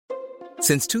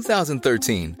Since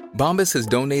 2013, Bombas has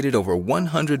donated over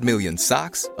 100 million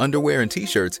socks, underwear, and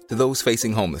T-shirts to those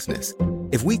facing homelessness.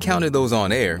 If we counted those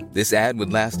on air, this ad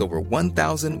would last over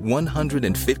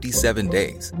 1,157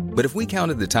 days. But if we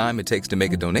counted the time it takes to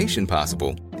make a donation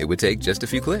possible, it would take just a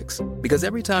few clicks. Because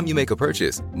every time you make a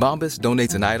purchase, Bombas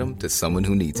donates an item to someone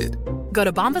who needs it. Go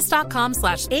to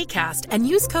bombas.com/ACAST and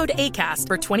use code ACAST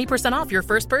for 20% off your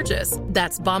first purchase.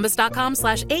 That's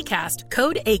bombas.com/ACAST,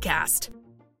 code ACAST.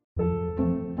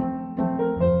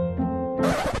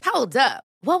 Hold up.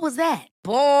 What was that?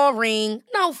 Boring.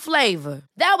 No flavor.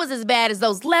 That was as bad as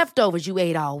those leftovers you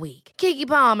ate all week. Keke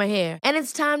Palmer here, and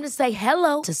it's time to say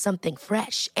hello to something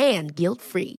fresh and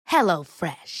guilt-free. Hello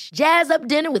Fresh. Jazz up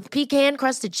dinner with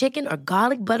pecan-crusted chicken or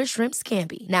garlic butter shrimp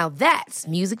scampi. Now that's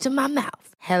music to my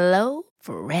mouth. Hello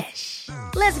Fresh.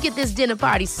 Let's get this dinner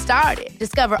party started.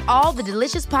 Discover all the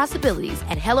delicious possibilities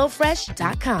at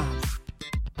hellofresh.com.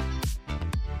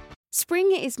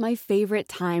 Spring is my favorite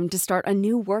time to start a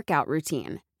new workout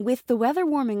routine. With the weather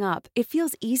warming up, it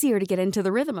feels easier to get into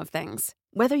the rhythm of things.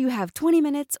 Whether you have 20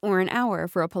 minutes or an hour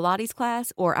for a Pilates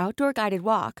class or outdoor guided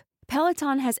walk,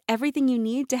 Peloton has everything you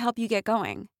need to help you get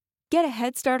going. Get a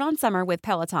head start on summer with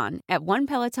Peloton at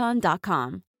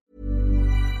onepeloton.com.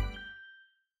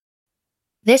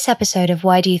 This episode of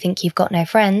Why Do You Think You've Got No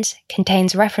Friends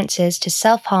contains references to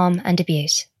self-harm and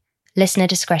abuse. Listener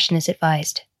discretion is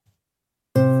advised.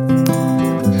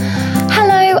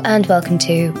 Hello and welcome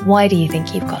to Why Do You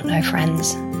Think You've Got No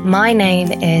Friends? My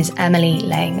name is Emily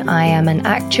Lang. I am an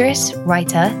actress,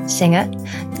 writer, singer,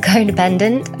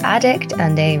 codependent, addict,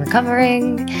 and a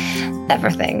recovering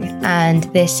everything. And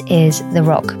this is the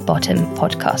Rock Bottom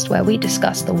Podcast, where we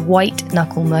discuss the white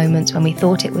knuckle moments when we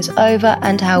thought it was over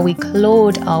and how we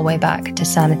clawed our way back to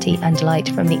sanity and light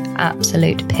from the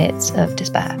absolute pits of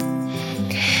despair.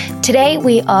 Today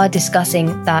we are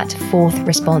discussing that fourth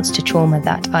response to trauma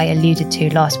that I alluded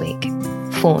to last week,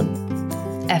 fawn,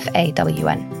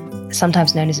 F-A-W-N,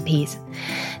 sometimes known as appease.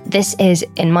 This is,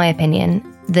 in my opinion,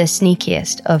 the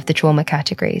sneakiest of the trauma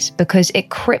categories because it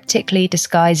cryptically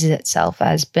disguises itself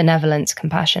as benevolence,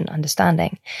 compassion,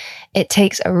 understanding. It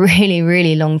takes a really,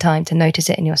 really long time to notice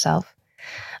it in yourself.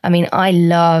 I mean, I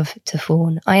love to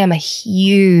fawn. I am a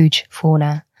huge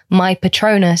fawner. My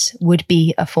Patronus would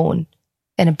be a fawn.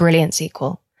 In a brilliant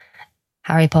sequel,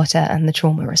 Harry Potter and the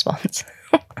Trauma Response.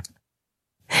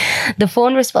 The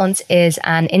fawn response is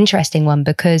an interesting one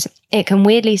because it can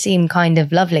weirdly seem kind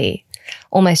of lovely,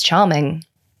 almost charming.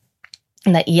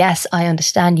 And that, yes, I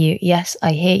understand you. Yes,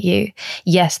 I hear you.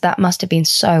 Yes, that must have been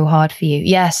so hard for you.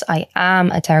 Yes, I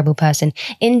am a terrible person.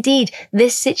 Indeed,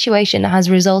 this situation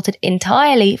has resulted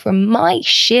entirely from my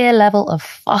sheer level of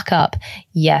fuck up.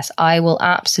 Yes, I will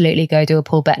absolutely go do a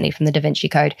Paul Bettany from the Da Vinci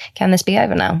Code. Can this be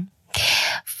over now?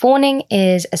 Fawning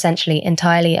is essentially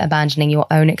entirely abandoning your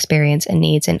own experience and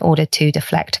needs in order to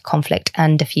deflect conflict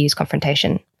and diffuse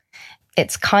confrontation.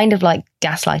 It's kind of like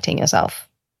gaslighting yourself.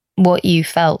 What you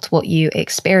felt, what you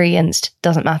experienced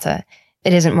doesn't matter.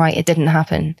 It isn't right. It didn't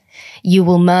happen. You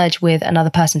will merge with another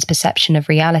person's perception of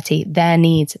reality, their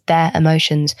needs, their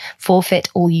emotions, forfeit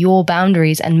all your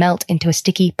boundaries and melt into a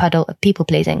sticky puddle of people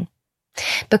pleasing.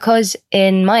 Because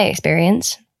in my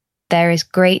experience, there is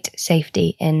great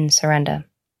safety in surrender.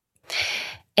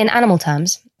 In animal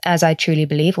terms, as I truly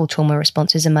believe all trauma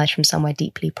responses emerge from somewhere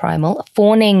deeply primal,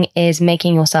 fawning is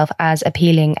making yourself as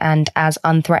appealing and as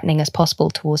unthreatening as possible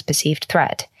towards perceived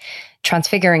threat,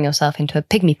 transfiguring yourself into a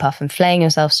pygmy puff and flaying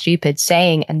yourself stupid,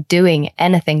 saying and doing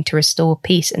anything to restore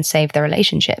peace and save the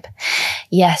relationship.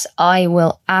 Yes, I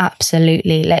will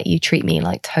absolutely let you treat me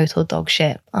like total dog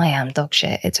shit. I am dog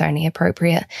shit. It's only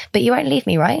appropriate. But you won't leave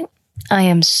me, right? I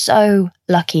am so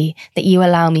lucky that you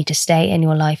allow me to stay in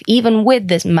your life, even with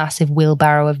this massive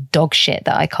wheelbarrow of dog shit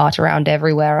that I cart around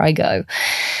everywhere I go.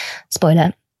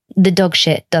 Spoiler, the dog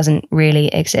shit doesn't really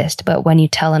exist, but when you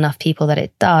tell enough people that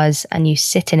it does and you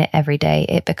sit in it every day,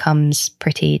 it becomes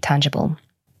pretty tangible.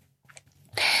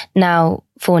 Now,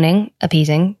 fawning,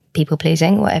 appeasing, people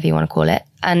pleasing, whatever you want to call it,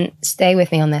 and stay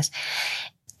with me on this,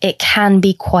 it can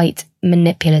be quite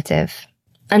manipulative.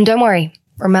 And don't worry,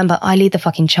 remember, I lead the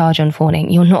fucking charge on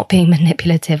fawning. You're not being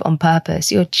manipulative on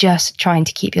purpose. You're just trying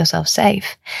to keep yourself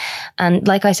safe. And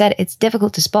like I said, it's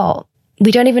difficult to spot.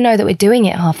 We don't even know that we're doing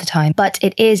it half the time, but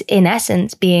it is in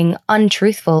essence being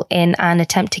untruthful in an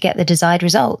attempt to get the desired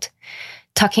result.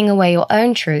 Tucking away your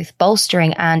own truth,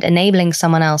 bolstering and enabling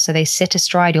someone else so they sit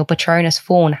astride your Patronus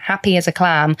fawn, happy as a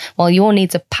clam, while your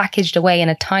needs are packaged away in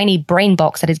a tiny brain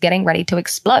box that is getting ready to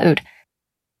explode.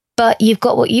 But you've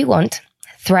got what you want.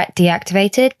 Threat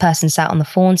deactivated, person sat on the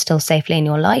fawn still safely in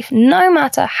your life, no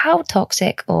matter how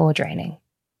toxic or draining.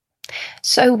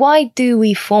 So why do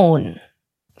we fawn?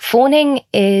 Fawning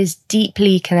is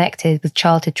deeply connected with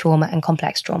childhood trauma and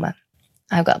complex trauma.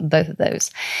 I've got both of those.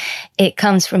 It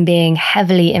comes from being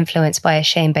heavily influenced by a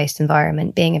shame-based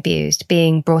environment, being abused,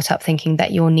 being brought up thinking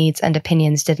that your needs and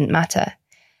opinions didn't matter.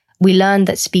 We learned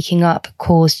that speaking up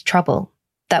caused trouble,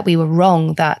 that we were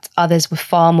wrong, that others were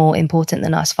far more important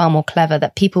than us, far more clever,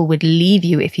 that people would leave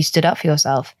you if you stood up for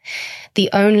yourself. The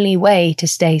only way to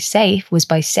stay safe was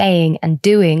by saying and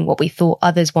doing what we thought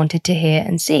others wanted to hear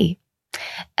and see.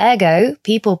 Ergo,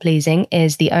 people-pleasing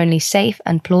is the only safe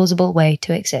and plausible way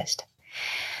to exist.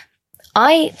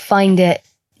 I find it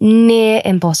near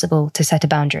impossible to set a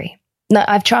boundary. No,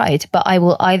 I've tried, but I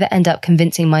will either end up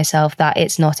convincing myself that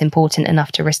it's not important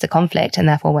enough to risk the conflict and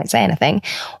therefore won't say anything,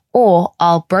 or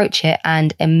I'll broach it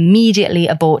and immediately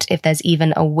abort if there's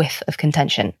even a whiff of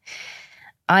contention.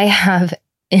 I have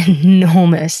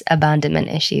enormous abandonment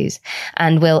issues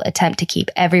and will attempt to keep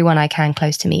everyone I can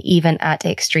close to me, even at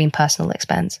extreme personal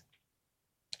expense.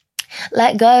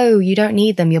 Let go. You don't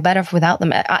need them. You're better off without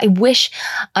them. I wish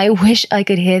I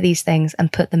could hear these things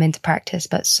and put them into practice,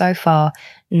 but so far,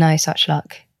 no such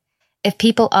luck. If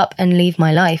people up and leave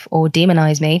my life or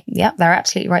demonize me, yep, they're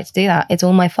absolutely right to do that. It's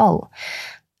all my fault.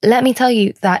 Let me tell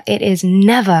you that it is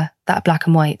never that black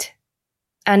and white.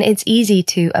 And it's easy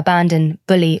to abandon,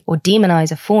 bully, or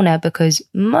demonize a fawner because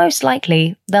most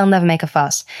likely they'll never make a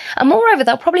fuss. And moreover,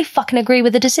 they'll probably fucking agree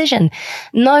with the decision.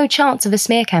 No chance of a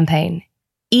smear campaign.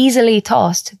 Easily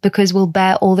tossed because we'll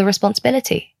bear all the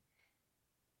responsibility.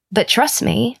 But trust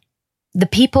me, the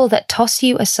people that toss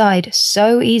you aside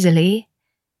so easily,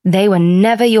 they were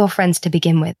never your friends to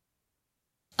begin with.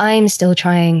 I'm still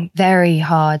trying very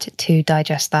hard to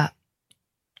digest that.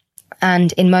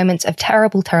 And in moments of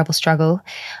terrible, terrible struggle,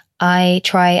 I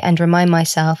try and remind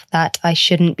myself that I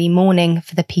shouldn't be mourning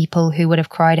for the people who would have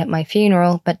cried at my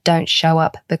funeral but don't show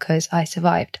up because I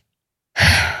survived.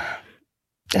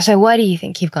 So why do you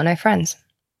think you've got no friends?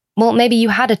 Well, maybe you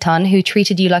had a ton who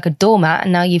treated you like a doormat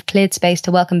and now you've cleared space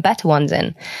to welcome better ones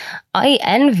in. I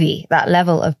envy that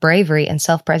level of bravery and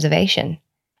self-preservation.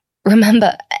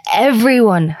 Remember,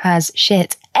 everyone has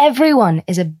shit. Everyone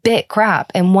is a bit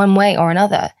crap in one way or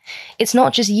another. It's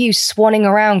not just you swanning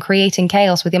around creating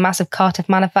chaos with your massive cart of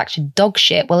manufactured dog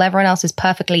shit while everyone else is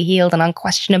perfectly healed and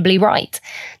unquestionably right.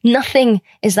 Nothing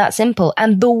is that simple,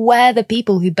 and beware the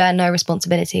people who bear no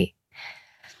responsibility.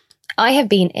 I have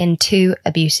been in 2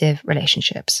 abusive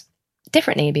relationships.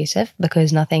 Differently abusive,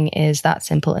 because nothing is that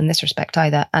simple in this respect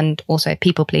either. And also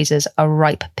people pleasers are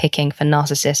ripe picking for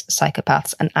narcissists,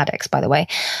 psychopaths, and addicts, by the way.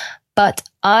 But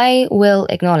I will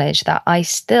acknowledge that I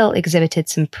still exhibited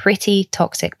some pretty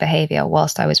toxic behavior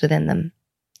whilst I was within them.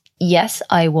 Yes,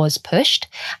 I was pushed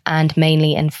and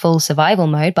mainly in full survival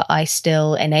mode, but I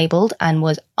still enabled and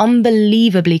was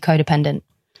unbelievably codependent.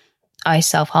 I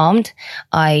self-harmed.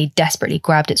 I desperately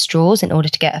grabbed at straws in order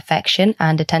to get affection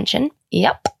and attention.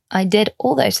 Yep, I did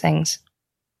all those things.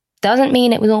 Doesn't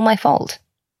mean it was all my fault.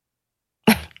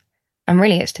 And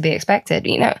really, it's to be expected,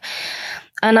 you know.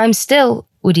 And I'm still,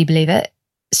 would you believe it,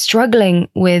 struggling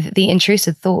with the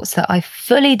intrusive thoughts that I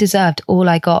fully deserved all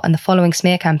I got and the following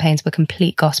smear campaigns were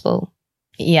complete gospel.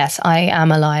 Yes, I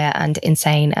am a liar and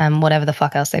insane and whatever the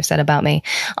fuck else they've said about me.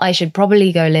 I should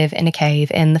probably go live in a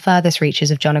cave in the furthest reaches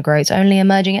of John O'Groats, only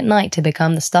emerging at night to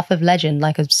become the stuff of legend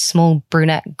like a small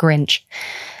brunette Grinch.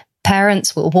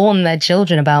 Parents will warn their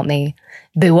children about me.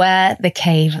 Beware the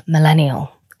cave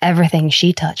millennial. Everything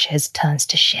she touches turns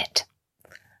to shit.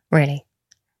 Really.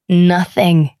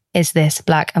 Nothing is this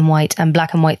black and white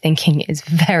thinking is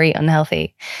very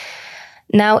unhealthy.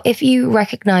 Now, if you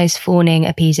recognize fawning,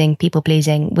 appeasing,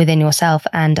 people-pleasing within yourself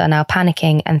and are now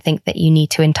panicking and think that you need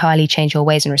to entirely change your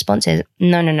ways and responses,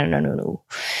 no.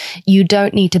 You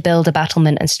don't need to build a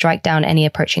battlement and strike down any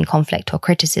approaching conflict or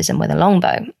criticism with a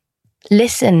longbow.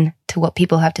 Listen to what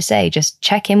people have to say. Just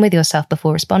check in with yourself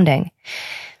before responding.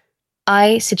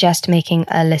 I suggest making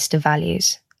a list of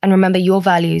values. And remember, your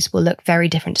values will look very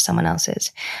different to someone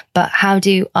else's. But how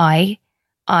do I,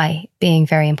 being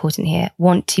very important here,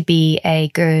 want to be a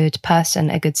good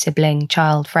person, a good sibling,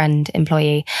 child, friend,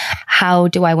 employee? How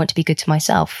do I want to be good to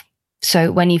myself?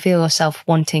 So when you feel yourself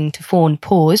wanting to fawn,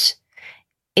 pause.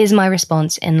 Is my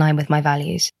response in line with my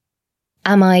values?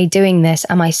 Am I doing this?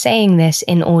 Am I saying this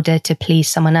in order to please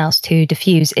someone else, to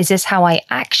diffuse? Is this how I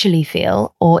actually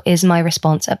feel? Or is my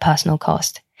response at personal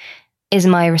cost? Is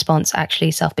my response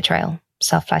actually self-betrayal,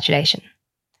 self-flagellation?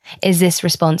 Is this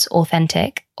response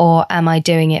authentic, or am I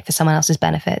doing it for someone else's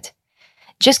benefit?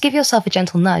 Just give yourself a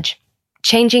gentle nudge.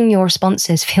 Changing your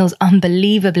responses feels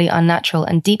unbelievably unnatural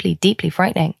and deeply, deeply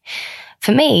frightening.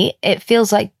 For me, it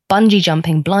feels like bungee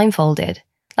jumping blindfolded.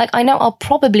 Like, I know I'll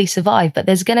probably survive, but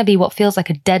there's going to be what feels like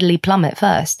a deadly plummet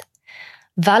first.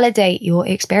 Validate your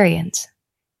experience.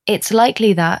 It's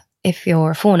likely that, if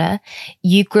you're a fawner,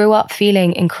 you grew up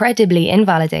feeling incredibly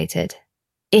invalidated.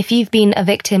 If you've been a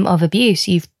victim of abuse,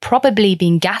 you've probably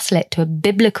been gaslit to a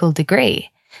biblical degree.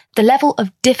 The level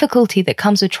of difficulty that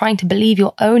comes with trying to believe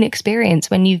your own experience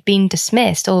when you've been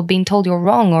dismissed or been told you're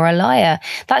wrong or a liar,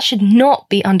 that should not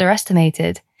be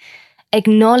underestimated.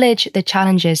 Acknowledge the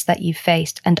challenges that you've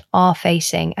faced and are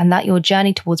facing, and that your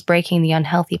journey towards breaking the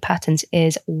unhealthy patterns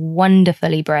is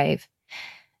wonderfully brave.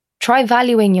 Try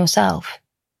valuing yourself.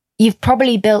 You've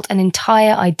probably built an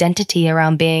entire identity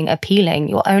around being appealing.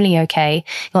 You're only okay,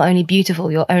 you're only beautiful,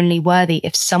 you're only worthy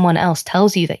if someone else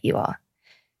tells you that you are.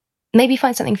 Maybe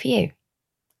find something for you.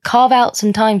 Carve out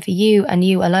some time for you and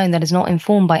you alone that is not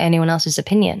informed by anyone else's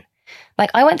opinion.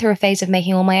 Like, I went through a phase of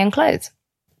making all my own clothes,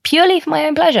 purely for my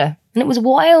own pleasure. And it was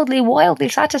wildly, wildly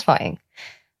satisfying.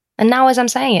 And now as I'm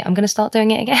saying it, I'm going to start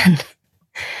doing it again.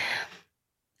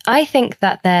 I think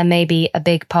that there may be a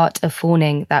big part of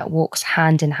fawning that walks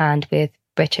hand in hand with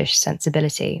British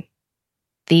sensibility.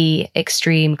 The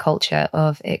extreme culture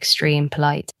of extreme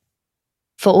polite.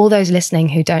 For all those listening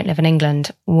who don't live in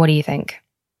England, what do you think?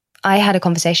 I had a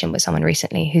conversation with someone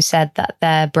recently who said that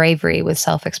their bravery with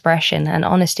self-expression and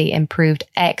honesty improved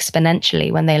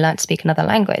exponentially when they learned to speak another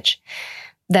language.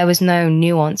 There was no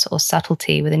nuance or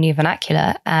subtlety with a new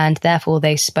vernacular, and therefore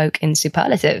they spoke in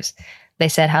superlatives. They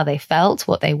said how they felt,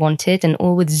 what they wanted, and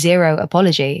all with zero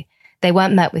apology. They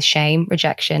weren't met with shame,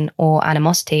 rejection, or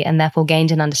animosity, and therefore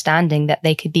gained an understanding that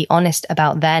they could be honest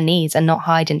about their needs and not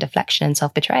hide in deflection and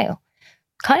self-betrayal.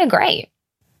 Kind of great.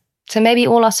 So maybe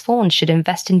all us fawns should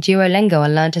invest in Duolingo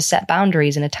and learn to set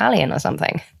boundaries in Italian or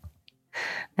something.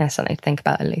 That's something to think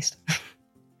about at least.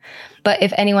 But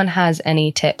if anyone has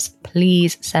any tips,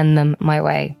 please send them my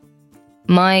way.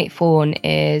 My fawn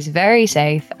is very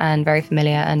safe and very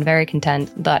familiar and very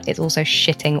content, but it's also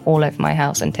shitting all over my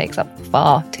house and takes up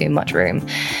far too much room.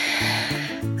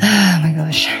 Oh my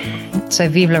gosh. So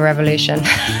vive la revolution.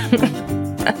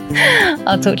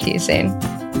 I'll talk to you soon.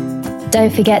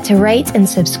 Don't forget to rate and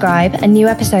subscribe. A new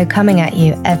episode coming at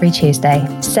you every Tuesday.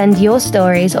 Send your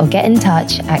stories or get in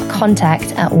touch at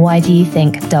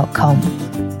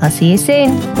contact@whydoyouthink.com. I'll see you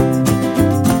soon.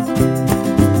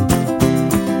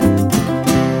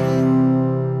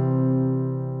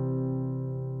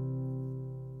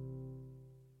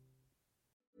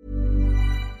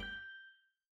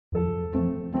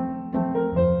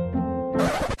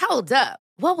 Hold up.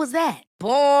 What was that?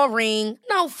 Boring.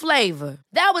 No flavor.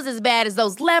 That was as bad as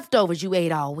those leftovers you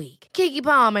ate all week. Keke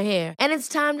Palmer here, and it's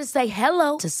time to say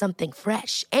hello to something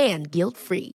fresh and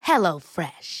guilt-free. Hello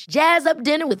Fresh. Jazz up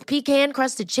dinner with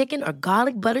pecan-crusted chicken or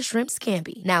garlic butter shrimp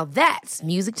scampi. Now that's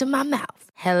music to my mouth.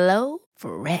 Hello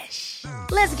Fresh.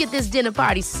 Let's get this dinner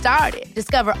party started.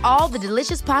 Discover all the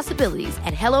delicious possibilities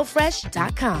at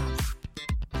hellofresh.com.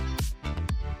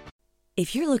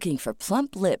 If you're looking for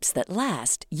plump lips that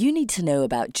last, you need to know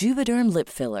about Juvederm lip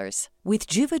fillers. With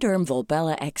Juvederm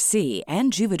Volbella XC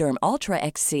and Juvederm Ultra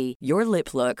XC, your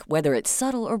lip look, whether it's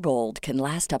subtle or bold, can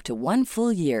last up to 1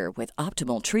 full year with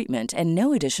optimal treatment and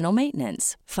no additional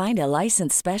maintenance. Find a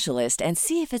licensed specialist and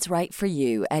see if it's right for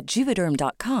you at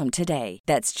Juvederm.com today.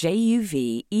 That's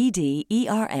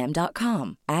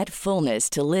JUVEDERM.com. Add fullness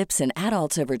to lips in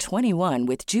adults over 21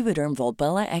 with Juvederm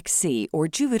Volbella XC or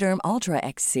Juvederm Ultra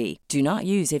XC. Do not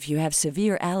use if you have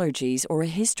severe allergies or a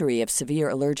history of severe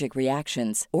allergic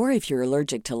reactions, or if you're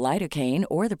allergic to lidocaine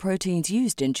or the proteins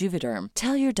used in Juvederm.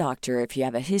 Tell your doctor if you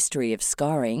have a history of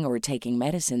scarring or taking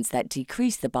medicines that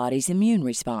decrease the body's immune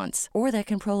response or that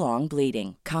can prolong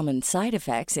bleeding. Common side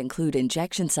effects include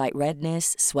injection site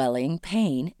redness, swelling,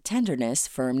 pain, tenderness,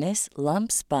 firmness,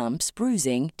 lumps, bumps,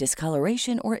 bruising,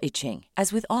 discoloration, or itching.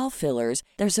 As with all fillers,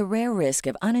 there's a rare risk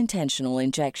of unintentional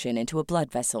injection into a blood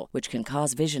vessel, which can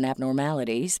cause vision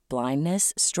abnormalities,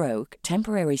 blindness, stroke,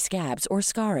 temporary scabs, or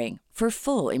scarring. For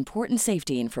full, important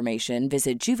safety information,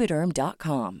 visit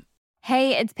Juvederm.com.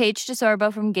 Hey, it's Paige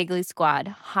DeSorbo from Giggly Squad.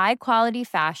 High quality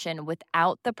fashion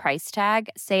without the price tag.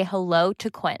 Say hello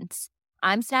to Quince.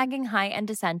 I'm snagging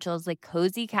high-end essentials like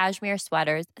cozy cashmere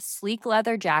sweaters, sleek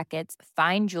leather jackets,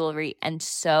 fine jewelry, and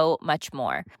so much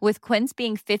more. With Quince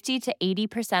being 50 to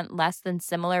 80% less than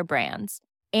similar brands.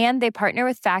 And they partner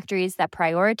with factories that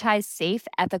prioritize safe,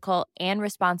 ethical, and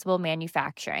responsible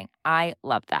manufacturing. I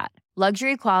love that.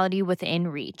 Luxury quality within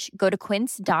reach. Go to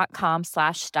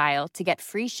quince.com/style to get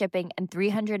free shipping and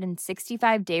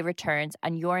 365-day returns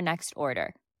on your next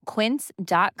order.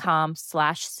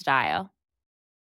 Quince.com/style.